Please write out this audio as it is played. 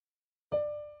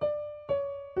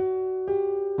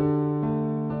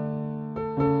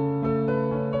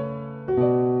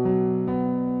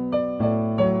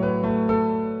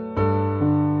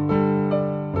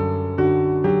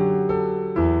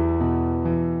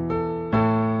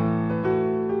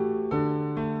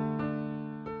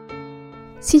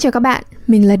Xin chào các bạn,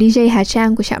 mình là DJ Hà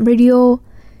Trang của Trạm Radio.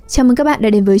 Chào mừng các bạn đã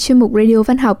đến với chuyên mục Radio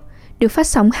Văn học được phát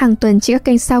sóng hàng tuần trên các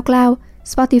kênh SoundCloud,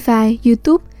 Spotify,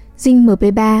 YouTube, Zing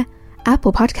MP3,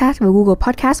 Apple Podcast và Google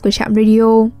Podcast của Trạm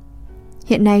Radio.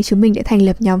 Hiện nay chúng mình đã thành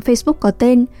lập nhóm Facebook có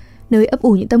tên nơi ấp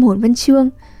ủ những tâm hồn văn chương.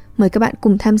 Mời các bạn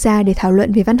cùng tham gia để thảo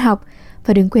luận về văn học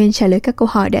và đừng quên trả lời các câu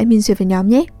hỏi đã admin duyệt vào nhóm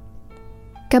nhé.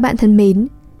 Các bạn thân mến,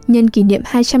 nhân kỷ niệm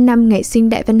 200 năm ngày sinh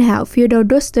đại văn hảo Fyodor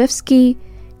Dostoevsky,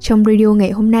 trong radio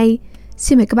ngày hôm nay,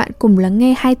 xin mời các bạn cùng lắng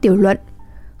nghe 2 tiểu luận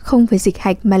Không phải dịch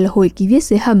hạch mà là hồi ký viết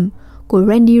dưới hầm của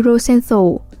Randy Rosenthal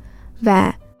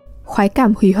và Khoái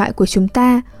cảm hủy hoại của chúng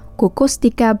ta của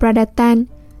Kostika Bradatan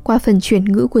qua phần chuyển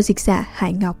ngữ của dịch giả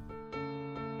Hải Ngọc.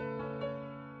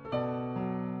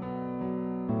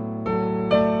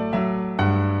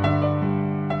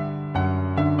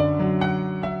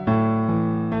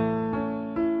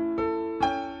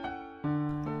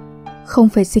 Không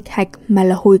phải dịch hạch mà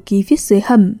là hồi ký viết dưới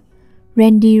hầm,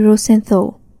 Randy Rosenthal.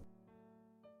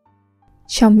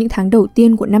 Trong những tháng đầu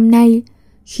tiên của năm nay,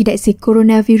 khi đại dịch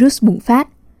coronavirus bùng phát,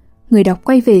 người đọc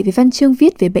quay về với văn chương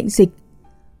viết về bệnh dịch,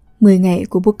 10 ngày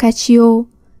của Boccaccio,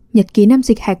 nhật ký năm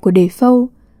dịch hạch của Defoe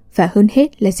và hơn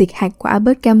hết là dịch hạch của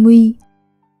Albert Camus.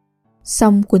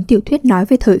 Song cuốn tiểu thuyết nói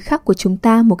về thời khắc của chúng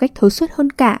ta một cách thấu suốt hơn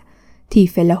cả thì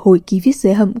phải là hồi ký viết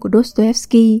dưới hầm của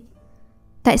Dostoevsky.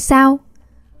 Tại sao?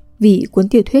 Vì cuốn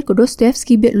tiểu thuyết của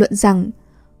Dostoevsky biện luận rằng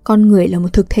con người là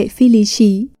một thực thể phi lý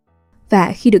trí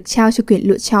và khi được trao cho quyền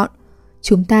lựa chọn,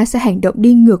 chúng ta sẽ hành động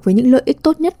đi ngược với những lợi ích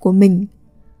tốt nhất của mình.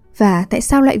 Và tại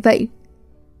sao lại vậy?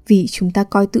 Vì chúng ta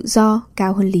coi tự do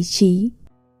cao hơn lý trí.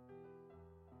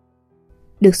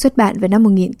 Được xuất bản vào năm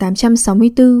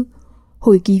 1864,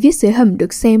 hồi ký viết dưới hầm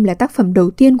được xem là tác phẩm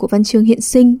đầu tiên của văn chương hiện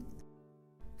sinh.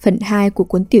 Phần 2 của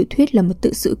cuốn tiểu thuyết là một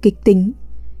tự sự kịch tính,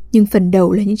 nhưng phần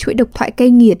đầu là những chuỗi độc thoại cay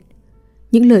nghiệt,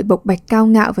 những lời bộc bạch cao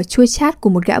ngạo và chua chát của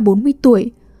một gã 40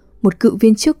 tuổi, một cựu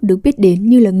viên chức được biết đến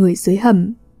như là người dưới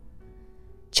hầm.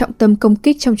 Trọng tâm công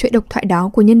kích trong chuỗi độc thoại đó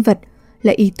của nhân vật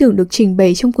là ý tưởng được trình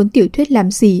bày trong cuốn tiểu thuyết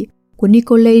Làm gì của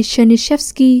Nikolai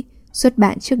Chernyshevsky xuất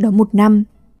bản trước đó 1 năm.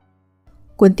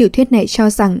 Cuốn tiểu thuyết này cho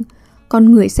rằng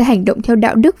con người sẽ hành động theo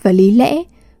đạo đức và lý lẽ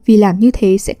vì làm như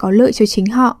thế sẽ có lợi cho chính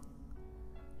họ.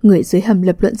 Người dưới hầm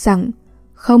lập luận rằng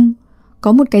không,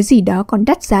 có một cái gì đó còn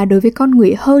đắt giá đối với con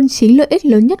người hơn chính lợi ích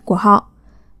lớn nhất của họ,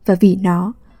 và vì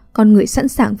nó, con người sẵn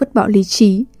sàng vứt bỏ lý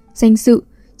trí, danh dự,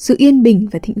 sự yên bình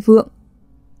và thịnh vượng.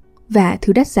 Và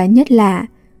thứ đắt giá nhất là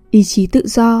ý chí tự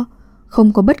do,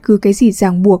 không có bất cứ cái gì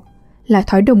ràng buộc, là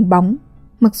thói đồng bóng,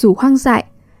 mặc dù hoang dại,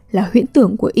 là huyễn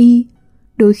tưởng của y,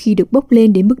 đôi khi được bốc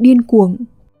lên đến mức điên cuồng.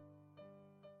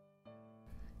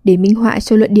 Để minh họa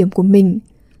cho luận điểm của mình,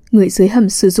 người dưới hầm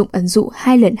sử dụng ẩn dụ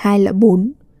 2 lần 2 là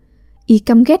 4. Y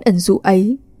căm ghét ẩn dụ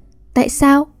ấy. Tại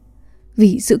sao?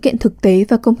 Vì dữ kiện thực tế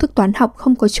và công thức toán học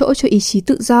không có chỗ cho ý chí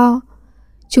tự do.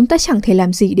 Chúng ta chẳng thể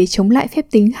làm gì để chống lại phép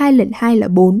tính 2 lần 2 là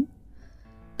 4.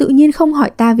 Tự nhiên không hỏi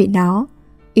ta về nó.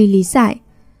 Y lý giải,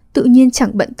 tự nhiên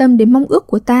chẳng bận tâm đến mong ước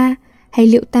của ta hay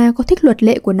liệu ta có thích luật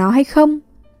lệ của nó hay không.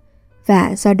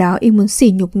 Và do đó y muốn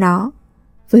sỉ nhục nó.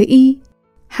 Với y,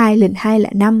 2 lần 2 là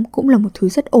 5 cũng là một thứ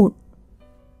rất ổn.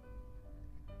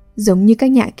 Giống như các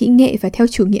nhà kỹ nghệ và theo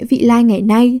chủ nghĩa vị lai ngày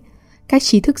nay, các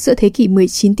trí thức giữa thế kỷ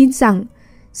 19 tin rằng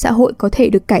xã hội có thể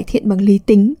được cải thiện bằng lý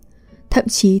tính, thậm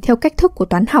chí theo cách thức của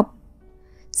toán học.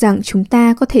 Rằng chúng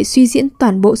ta có thể suy diễn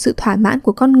toàn bộ sự thỏa mãn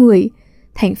của con người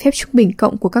thành phép trung bình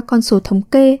cộng của các con số thống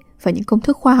kê và những công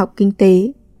thức khoa học kinh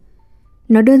tế.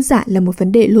 Nó đơn giản là một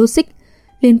vấn đề logic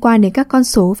liên quan đến các con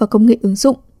số và công nghệ ứng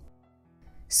dụng.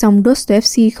 Song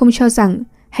Dostoevsky không cho rằng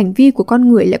hành vi của con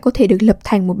người lại có thể được lập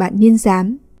thành một bản niên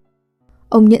giám.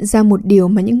 Ông nhận ra một điều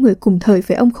mà những người cùng thời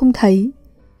với ông không thấy.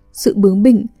 Sự bướng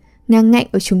bỉnh, ngang ngạnh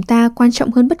ở chúng ta quan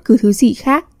trọng hơn bất cứ thứ gì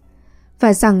khác.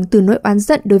 Và rằng từ nỗi oán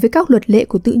giận đối với các luật lệ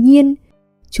của tự nhiên,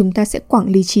 chúng ta sẽ quẳng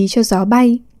lý trí cho gió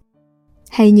bay.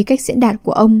 Hay như cách diễn đạt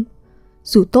của ông,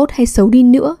 dù tốt hay xấu đi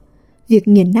nữa, việc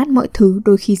nghiền nát mọi thứ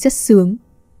đôi khi rất sướng.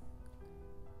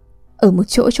 Ở một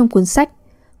chỗ trong cuốn sách,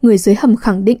 người dưới hầm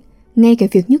khẳng định ngay cả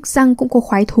việc nhức răng cũng có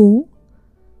khoái thú.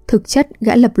 Thực chất,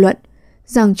 gã lập luận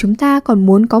rằng chúng ta còn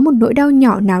muốn có một nỗi đau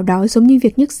nhỏ nào đó giống như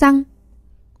việc nhức răng.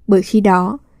 Bởi khi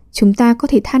đó, chúng ta có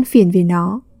thể than phiền về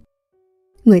nó.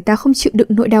 Người ta không chịu đựng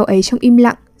nỗi đau ấy trong im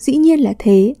lặng, dĩ nhiên là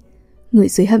thế. Người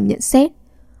dưới hầm nhận xét.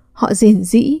 Họ rền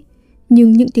rĩ,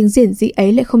 nhưng những tiếng rền rĩ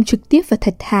ấy lại không trực tiếp và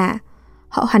thật thà.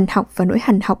 Họ hằn học và nỗi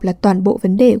hằn học là toàn bộ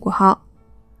vấn đề của họ.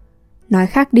 Nói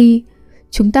khác đi,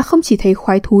 chúng ta không chỉ thấy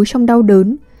khoái thú trong đau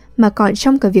đớn, mà còn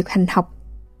trong cả việc hằn học.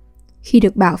 Khi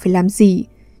được bảo phải làm gì,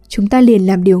 chúng ta liền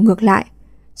làm điều ngược lại,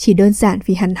 chỉ đơn giản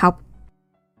vì hằn học.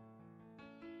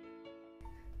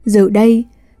 Giờ đây,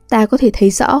 Ta có thể thấy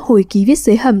rõ hồi ký viết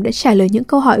dưới hầm đã trả lời những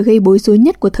câu hỏi gây bối rối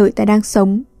nhất của thời ta đang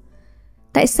sống.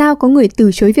 Tại sao có người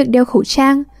từ chối việc đeo khẩu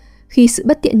trang khi sự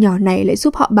bất tiện nhỏ này lại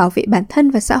giúp họ bảo vệ bản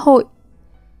thân và xã hội?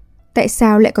 Tại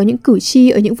sao lại có những cử tri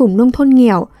ở những vùng nông thôn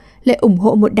nghèo lại ủng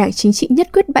hộ một đảng chính trị nhất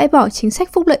quyết bãi bỏ chính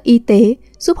sách phúc lợi y tế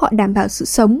giúp họ đảm bảo sự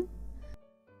sống?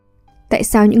 Tại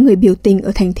sao những người biểu tình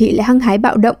ở thành thị lại hăng hái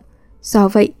bạo động, do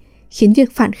vậy khiến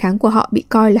việc phản kháng của họ bị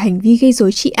coi là hành vi gây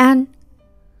rối trị an?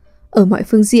 Ở mọi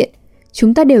phương diện,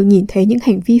 chúng ta đều nhìn thấy những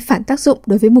hành vi phản tác dụng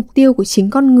đối với mục tiêu của chính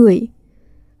con người.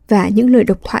 Và những lời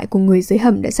độc thoại của người dưới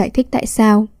hầm đã giải thích tại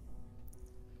sao.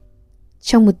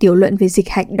 Trong một tiểu luận về dịch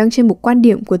hạch đăng trên mục quan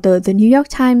điểm của tờ The New York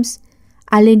Times,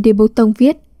 Alain de Botton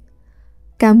viết: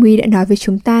 Camus đã nói với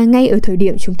chúng ta ngay ở thời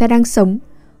điểm chúng ta đang sống,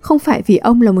 không phải vì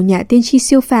ông là một nhà tiên tri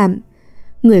siêu phàm,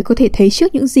 người có thể thấy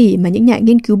trước những gì mà những nhà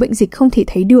nghiên cứu bệnh dịch không thể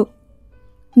thấy được.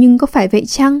 Nhưng có phải vậy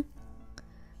chăng?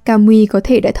 Camus có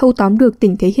thể đã thâu tóm được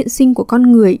tình thế hiện sinh của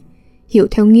con người, hiểu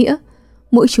theo nghĩa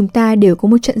mỗi chúng ta đều có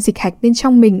một trận dịch hạch bên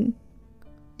trong mình.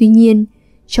 Tuy nhiên,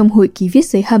 trong hồi ký viết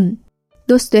dưới hầm,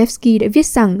 Dostoevsky đã viết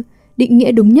rằng định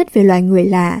nghĩa đúng nhất về loài người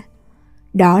là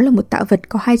đó là một tạo vật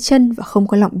có hai chân và không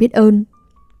có lòng biết ơn.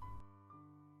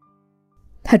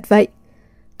 Thật vậy,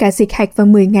 cả dịch hạch và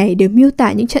 10 ngày đều miêu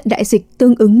tả những trận đại dịch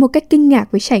tương ứng một cách kinh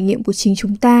ngạc với trải nghiệm của chính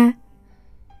chúng ta.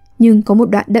 Nhưng có một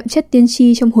đoạn đậm chất tiên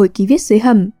tri trong hồi ký viết dưới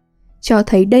hầm, cho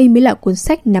thấy đây mới là cuốn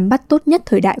sách nắm bắt tốt nhất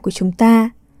thời đại của chúng ta.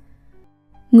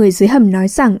 Người dưới hầm nói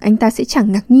rằng anh ta sẽ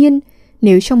chẳng ngạc nhiên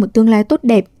nếu trong một tương lai tốt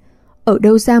đẹp, ở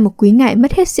đâu ra một quý ngài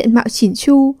mất hết diện mạo chỉn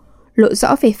chu, lộ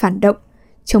rõ về phản động,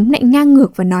 chống nạnh ngang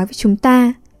ngược và nói với chúng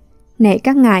ta: Này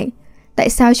các ngài, tại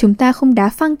sao chúng ta không đá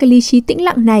phăng cái lý trí tĩnh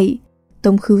lặng này,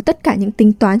 tống khứ tất cả những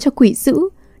tính toán cho quỷ dữ,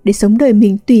 để sống đời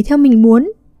mình tùy theo mình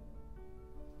muốn?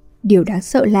 Điều đáng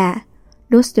sợ là,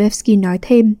 Dostoevsky nói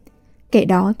thêm, kẻ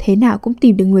đó thế nào cũng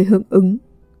tìm được người hưởng ứng.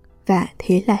 Và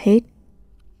thế là hết.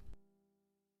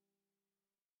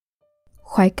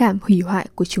 Khoái cảm hủy hoại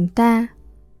của chúng ta.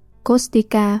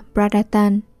 Kostika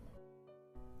Bradatan.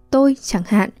 Tôi chẳng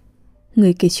hạn,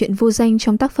 người kể chuyện vô danh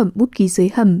trong tác phẩm Bút ký dưới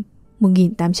hầm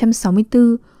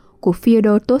 1864 của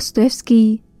Fyodor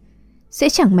Dostoevsky, sẽ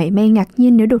chẳng mảy may ngạc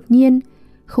nhiên nếu đột nhiên,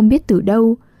 không biết từ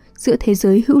đâu, giữa thế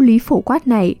giới hữu lý phổ quát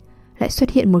này lại xuất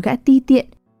hiện một gã ti tiện,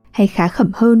 hay khá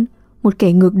khẩm hơn, một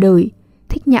kẻ ngược đời,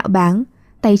 thích nhạo báng,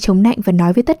 tay chống nạnh và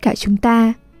nói với tất cả chúng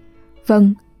ta: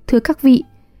 Vâng, thưa các vị,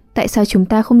 tại sao chúng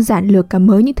ta không giản lược cả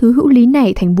mớ những thứ hữu lý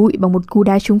này thành bụi bằng một cú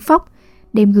đá trúng phóc,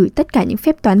 đem gửi tất cả những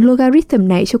phép toán logarithm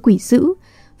này cho quỷ dữ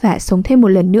và sống thêm một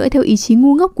lần nữa theo ý chí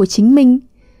ngu ngốc của chính mình?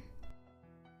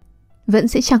 Vẫn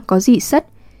sẽ chẳng có gì sất,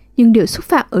 nhưng điều xúc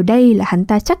phạm ở đây là hắn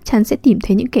ta chắc chắn sẽ tìm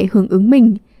thấy những kẻ hưởng ứng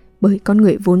mình, bởi con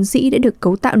người vốn dĩ đã được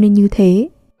cấu tạo nên như thế.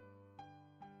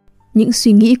 Những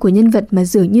suy nghĩ của nhân vật mà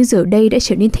dường như giờ đây đã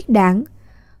trở nên thích đáng,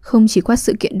 không chỉ qua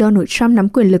sự kiện Donald Trump nắm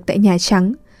quyền lực tại Nhà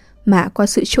Trắng, mà qua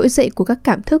sự trỗi dậy của các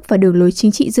cảm thức và đường lối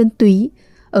chính trị dân túy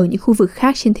ở những khu vực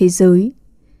khác trên thế giới.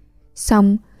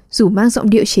 Song, dù mang giọng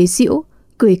điệu chế giễu,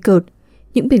 cười cợt,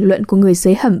 những bình luận của người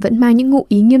dưới hầm vẫn mang những ngụ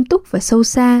ý nghiêm túc và sâu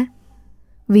xa.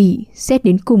 Vì, xét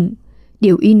đến cùng,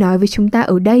 điều y nói với chúng ta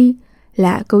ở đây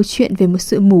là câu chuyện về một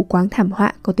sự mù quáng thảm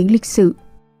họa có tính lịch sử.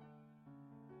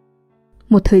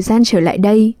 Một thời gian trở lại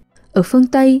đây, ở phương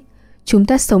Tây, chúng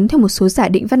ta sống theo một số giả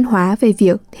định văn hóa về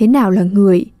việc thế nào là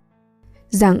người.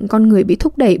 Rằng con người bị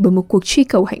thúc đẩy bởi một cuộc truy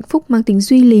cầu hạnh phúc mang tính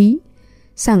duy lý.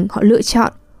 Rằng họ lựa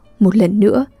chọn, một lần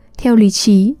nữa, theo lý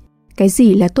trí, cái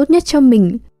gì là tốt nhất cho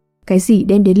mình, cái gì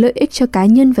đem đến lợi ích cho cá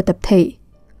nhân và tập thể.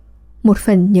 Một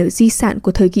phần nhờ di sản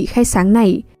của thời kỳ khai sáng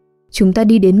này, chúng ta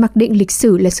đi đến mặc định lịch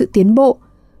sử là sự tiến bộ,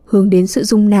 hướng đến sự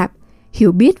dung nạp,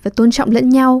 hiểu biết và tôn trọng lẫn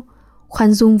nhau,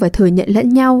 khoan dung và thừa nhận lẫn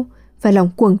nhau, và lòng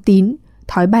cuồng tín,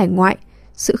 thói bài ngoại,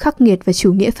 sự khắc nghiệt và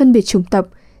chủ nghĩa phân biệt chủng tộc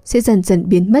sẽ dần dần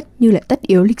biến mất như là tất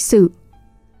yếu lịch sử.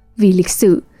 Vì lịch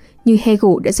sử, như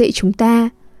Hegel đã dạy chúng ta,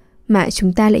 mà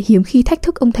chúng ta lại hiếm khi thách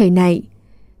thức ông thầy này,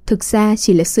 thực ra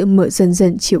chỉ là sự mở dần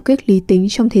dần chiều kích lý tính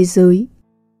trong thế giới.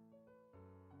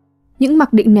 Những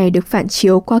mặc định này được phản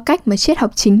chiếu qua cách mà triết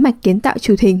học chính mạch kiến tạo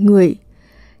chủ thể người.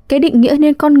 Cái định nghĩa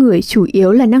nên con người chủ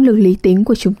yếu là năng lực lý tính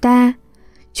của chúng ta.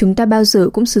 Chúng ta bao giờ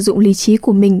cũng sử dụng lý trí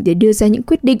của mình để đưa ra những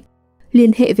quyết định,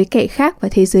 liên hệ với kẻ khác và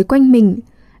thế giới quanh mình,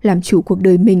 làm chủ cuộc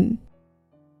đời mình.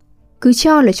 Cứ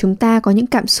cho là chúng ta có những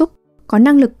cảm xúc, có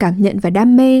năng lực cảm nhận và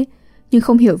đam mê, nhưng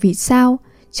không hiểu vì sao,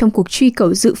 trong cuộc truy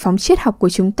cầu dự phóng triết học của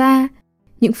chúng ta,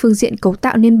 những phương diện cấu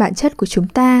tạo nên bản chất của chúng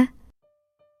ta,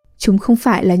 chúng không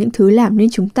phải là những thứ làm nên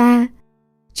chúng ta.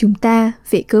 Chúng ta,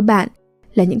 về cơ bản,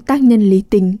 là những tác nhân lý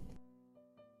tính.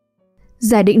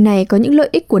 Giả định này có những lợi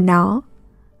ích của nó,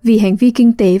 vì hành vi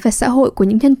kinh tế và xã hội của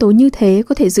những nhân tố như thế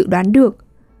có thể dự đoán được.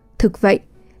 Thực vậy,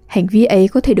 Hành vi ấy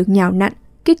có thể được nhào nặn,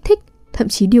 kích thích, thậm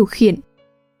chí điều khiển.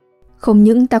 Không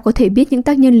những ta có thể biết những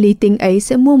tác nhân lý tính ấy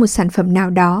sẽ mua một sản phẩm nào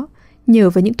đó nhờ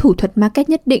vào những thủ thuật market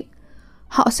nhất định,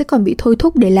 họ sẽ còn bị thôi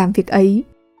thúc để làm việc ấy.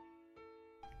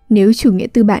 Nếu chủ nghĩa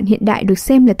tư bản hiện đại được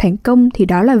xem là thành công thì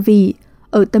đó là vì,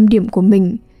 ở tâm điểm của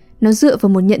mình, nó dựa vào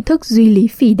một nhận thức duy lý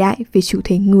phỉ đại về chủ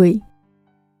thể người.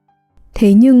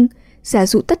 Thế nhưng, giả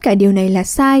dụ tất cả điều này là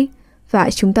sai và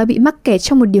chúng ta bị mắc kẹt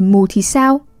trong một điểm mù thì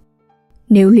sao?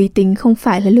 Nếu lý tính không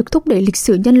phải là lực thúc đẩy lịch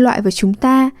sử nhân loại và chúng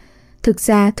ta, thực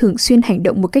ra thường xuyên hành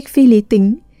động một cách phi lý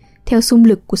tính, theo xung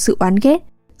lực của sự oán ghét,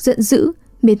 giận dữ,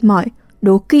 mệt mỏi,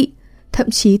 đố kỵ, thậm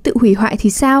chí tự hủy hoại thì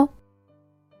sao?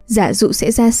 Giả dụ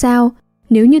sẽ ra sao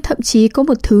nếu như thậm chí có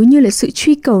một thứ như là sự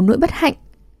truy cầu nỗi bất hạnh?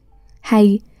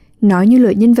 Hay, nói như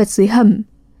lời nhân vật dưới hầm,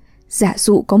 giả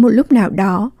dụ có một lúc nào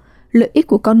đó, lợi ích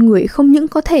của con người không những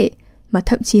có thể mà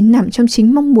thậm chí nằm trong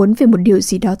chính mong muốn về một điều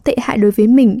gì đó tệ hại đối với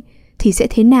mình thì sẽ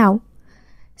thế nào?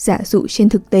 Giả dụ trên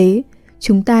thực tế,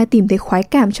 chúng ta tìm thấy khoái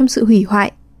cảm trong sự hủy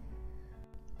hoại.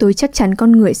 Tôi chắc chắn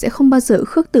con người sẽ không bao giờ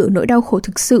khước từ nỗi đau khổ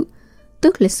thực sự,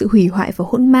 tức là sự hủy hoại và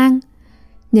hỗn mang.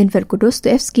 Nhân vật của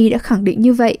Dostoevsky đã khẳng định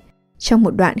như vậy trong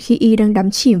một đoạn khi y đang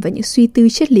đắm chìm vào những suy tư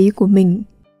triết lý của mình.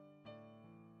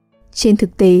 Trên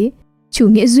thực tế, chủ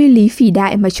nghĩa duy lý phỉ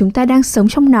đại mà chúng ta đang sống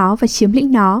trong nó và chiếm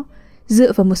lĩnh nó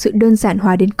dựa vào một sự đơn giản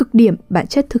hóa đến cực điểm bản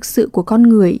chất thực sự của con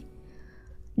người.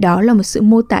 Đó là một sự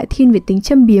mô tả thiên về tính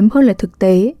châm biếm hơn là thực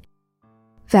tế.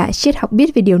 Và triết học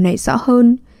biết về điều này rõ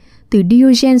hơn, từ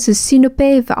Diogenes từ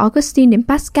Sinope và Augustine đến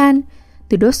Pascal,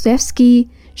 từ Dostoevsky,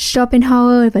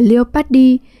 Schopenhauer và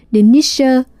Leopardi đến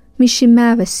Nietzsche,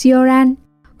 Mishima và Cioran,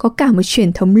 có cả một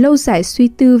truyền thống lâu dài suy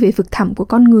tư về vực thẳm của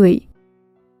con người.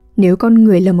 Nếu con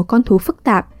người là một con thú phức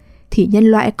tạp, thì nhân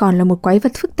loại còn là một quái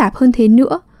vật phức tạp hơn thế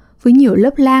nữa, với nhiều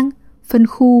lớp lang, phân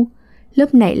khu,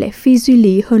 lớp này lại phi duy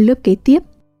lý hơn lớp kế tiếp.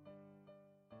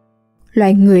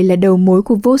 Loài người là đầu mối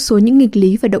của vô số những nghịch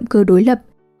lý và động cơ đối lập,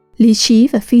 lý trí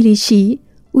và phi lý trí,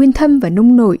 uyên thâm và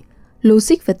nông nổi,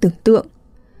 logic và tưởng tượng.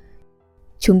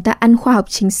 Chúng ta ăn khoa học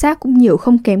chính xác cũng nhiều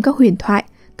không kém các huyền thoại,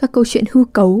 các câu chuyện hư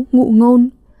cấu, ngụ ngôn.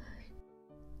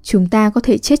 Chúng ta có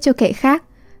thể chết cho kẻ khác,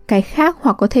 cái khác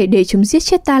hoặc có thể để chúng giết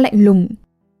chết ta lạnh lùng.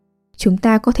 Chúng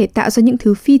ta có thể tạo ra những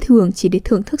thứ phi thường chỉ để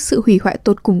thưởng thức sự hủy hoại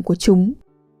tột cùng của chúng.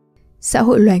 Xã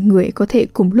hội loài người có thể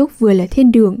cùng lúc vừa là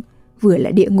thiên đường, vừa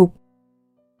là địa ngục.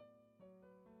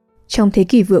 Trong thế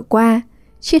kỷ vừa qua,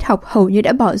 triết học hầu như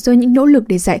đã bỏ rơi những nỗ lực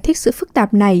để giải thích sự phức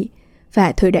tạp này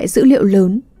và thời đại dữ liệu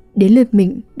lớn, đến lượt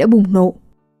mình đã bùng nổ.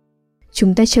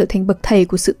 Chúng ta trở thành bậc thầy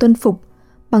của sự tuân phục,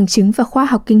 bằng chứng và khoa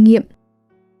học kinh nghiệm.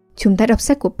 Chúng ta đọc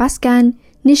sách của Pascal,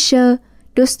 Nietzsche,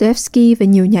 Dostoevsky và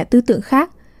nhiều nhà tư tưởng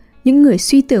khác, những người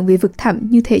suy tưởng về vực thẳm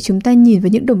như thể chúng ta nhìn vào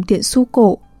những đồng tiền xu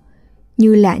cổ,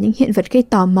 như là những hiện vật gây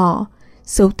tò mò,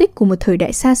 dấu tích của một thời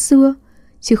đại xa xưa,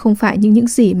 chứ không phải những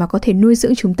gì mà có thể nuôi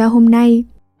dưỡng chúng ta hôm nay.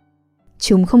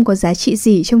 Chúng không có giá trị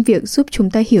gì trong việc giúp chúng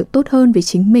ta hiểu tốt hơn về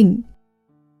chính mình.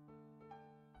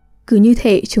 Cứ như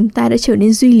thể chúng ta đã trở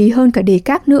nên duy lý hơn cả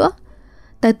Descartes nữa.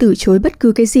 Ta từ chối bất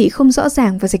cứ cái gì không rõ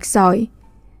ràng và rạch ròi.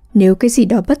 Nếu cái gì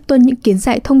đó bất tuân những kiến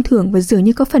giải thông thường và dường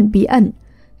như có phần bí ẩn,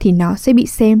 thì nó sẽ bị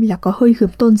xem là có hơi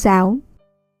hướng tôn giáo.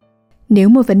 Nếu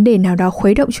một vấn đề nào đó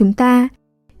khuấy động chúng ta,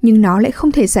 nhưng nó lại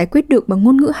không thể giải quyết được bằng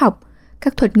ngôn ngữ học,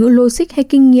 các thuật ngữ logic hay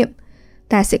kinh nghiệm,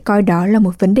 ta sẽ coi đó là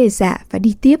một vấn đề giả và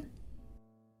đi tiếp.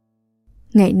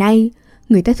 Ngày nay,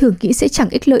 người ta thường nghĩ sẽ chẳng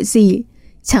ích lợi gì,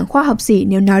 chẳng khoa học gì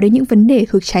nếu nói đến những vấn đề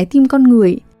thuộc trái tim con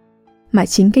người. Mà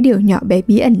chính cái điều nhỏ bé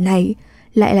bí ẩn này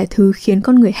lại là thứ khiến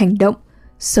con người hành động,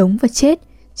 sống và chết,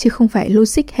 chứ không phải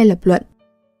logic hay lập luận.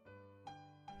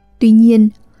 Tuy nhiên,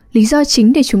 lý do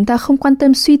chính để chúng ta không quan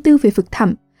tâm suy tư về vực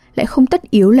thẳm lại không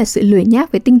tất yếu là sự lười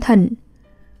nhác về tinh thần.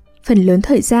 Phần lớn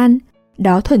thời gian,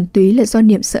 đó thuần túy là do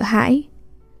niềm sợ hãi.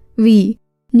 Vì,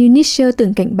 như Nietzsche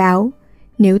từng cảnh báo,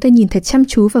 nếu ta nhìn thật chăm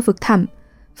chú vào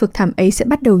vực thẳm ấy sẽ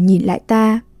bắt đầu nhìn lại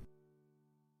ta.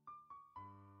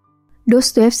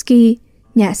 Dostoevsky,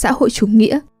 nhà xã hội chủ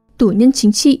nghĩa, tù nhân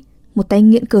chính trị, một tay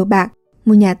nghiện cờ bạc,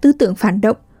 một nhà tư tưởng phản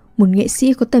động, một nghệ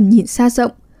sĩ có tầm nhìn xa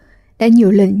rộng, đã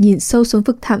nhiều lần nhìn sâu xuống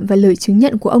vực thẳm và lời chứng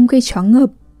nhận của ông gây choáng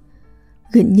ngợp.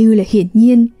 Gần như là hiển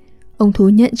nhiên, ông thú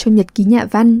nhận trong nhật ký nhà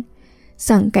văn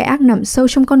rằng cái ác nằm sâu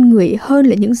trong con người hơn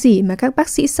là những gì mà các bác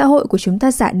sĩ xã hội của chúng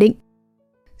ta giả định,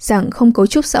 rằng không cấu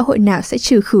trúc xã hội nào sẽ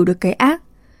trừ khử được cái ác,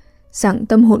 rằng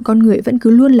tâm hồn con người vẫn cứ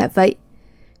luôn là vậy,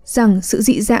 rằng sự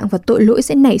dị dạng và tội lỗi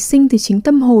sẽ nảy sinh từ chính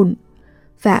tâm hồn,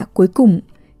 và cuối cùng,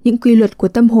 những quy luật của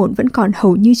tâm hồn vẫn còn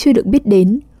hầu như chưa được biết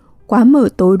đến, quá mờ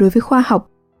tối đối với khoa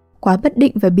học, quá bất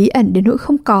định và bí ẩn đến nỗi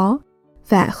không có,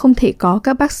 và không thể có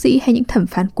các bác sĩ hay những thẩm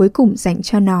phán cuối cùng dành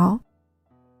cho nó.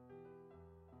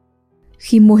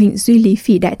 Khi mô hình duy lý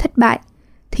phỉ đại thất bại,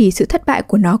 thì sự thất bại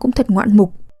của nó cũng thật ngoạn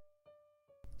mục.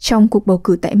 Trong cuộc bầu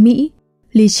cử tại Mỹ,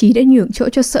 lý trí đã nhường chỗ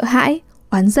cho sợ hãi,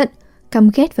 oán giận, căm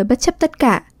ghét và bất chấp tất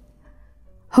cả.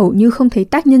 Hầu như không thấy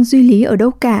tác nhân duy lý ở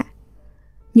đâu cả.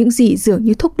 Những gì dường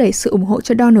như thúc đẩy sự ủng hộ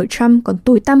cho Donald Trump còn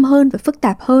tối tăm hơn và phức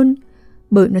tạp hơn,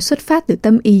 bởi nó xuất phát từ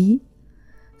tâm ý.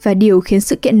 Và điều khiến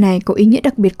sự kiện này có ý nghĩa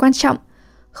đặc biệt quan trọng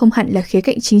không hẳn là khía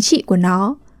cạnh chính trị của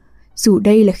nó, dù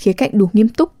đây là khía cạnh đủ nghiêm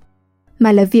túc,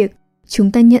 mà là việc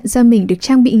chúng ta nhận ra mình được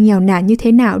trang bị nghèo nàn như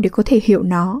thế nào để có thể hiểu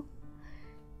nó.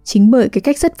 Chính bởi cái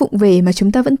cách rất vụng về mà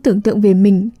chúng ta vẫn tưởng tượng về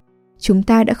mình, chúng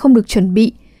ta đã không được chuẩn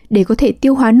bị để có thể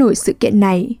tiêu hóa nổi sự kiện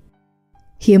này.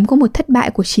 Hiếm có một thất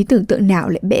bại của trí tưởng tượng nào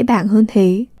lại bẽ bàng hơn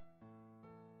thế.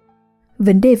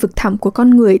 Vấn đề vực thẳm của con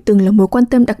người từng là mối quan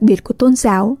tâm đặc biệt của tôn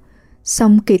giáo,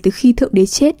 song kể từ khi Thượng Đế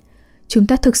chết, chúng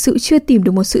ta thực sự chưa tìm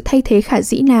được một sự thay thế khả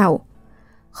dĩ nào.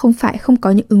 Không phải không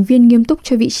có những ứng viên nghiêm túc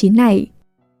cho vị trí này.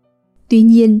 Tuy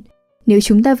nhiên, nếu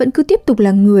chúng ta vẫn cứ tiếp tục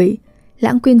là người,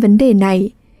 lãng quên vấn đề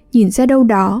này, nhìn ra đâu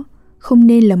đó, không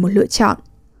nên là một lựa chọn.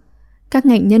 Các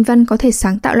ngành nhân văn có thể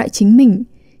sáng tạo lại chính mình,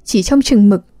 chỉ trong chừng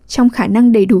mực, trong khả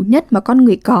năng đầy đủ nhất mà con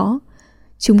người có.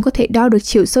 Chúng có thể đo được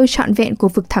chiều sâu trọn vẹn của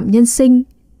vực thẳm nhân sinh.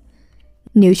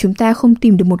 Nếu chúng ta không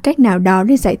tìm được một cách nào đó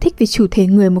để giải thích về chủ thể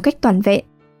người một cách toàn vẹn,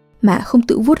 mà không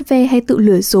tự vuốt ve hay tự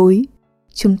lừa dối,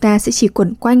 chúng ta sẽ chỉ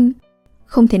quẩn quanh,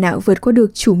 không thể nào vượt qua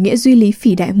được chủ nghĩa duy lý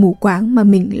phỉ đại mù quáng mà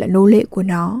mình là nô lệ của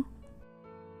nó.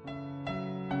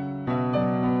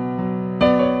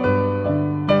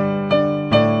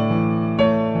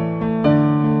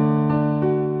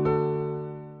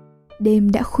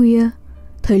 Đêm đã khuya,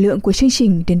 thời lượng của chương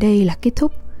trình đến đây là kết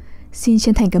thúc. Xin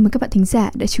chân thành cảm ơn các bạn thính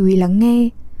giả đã chú ý lắng nghe.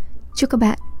 Chúc các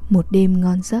bạn một đêm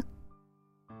ngon giấc.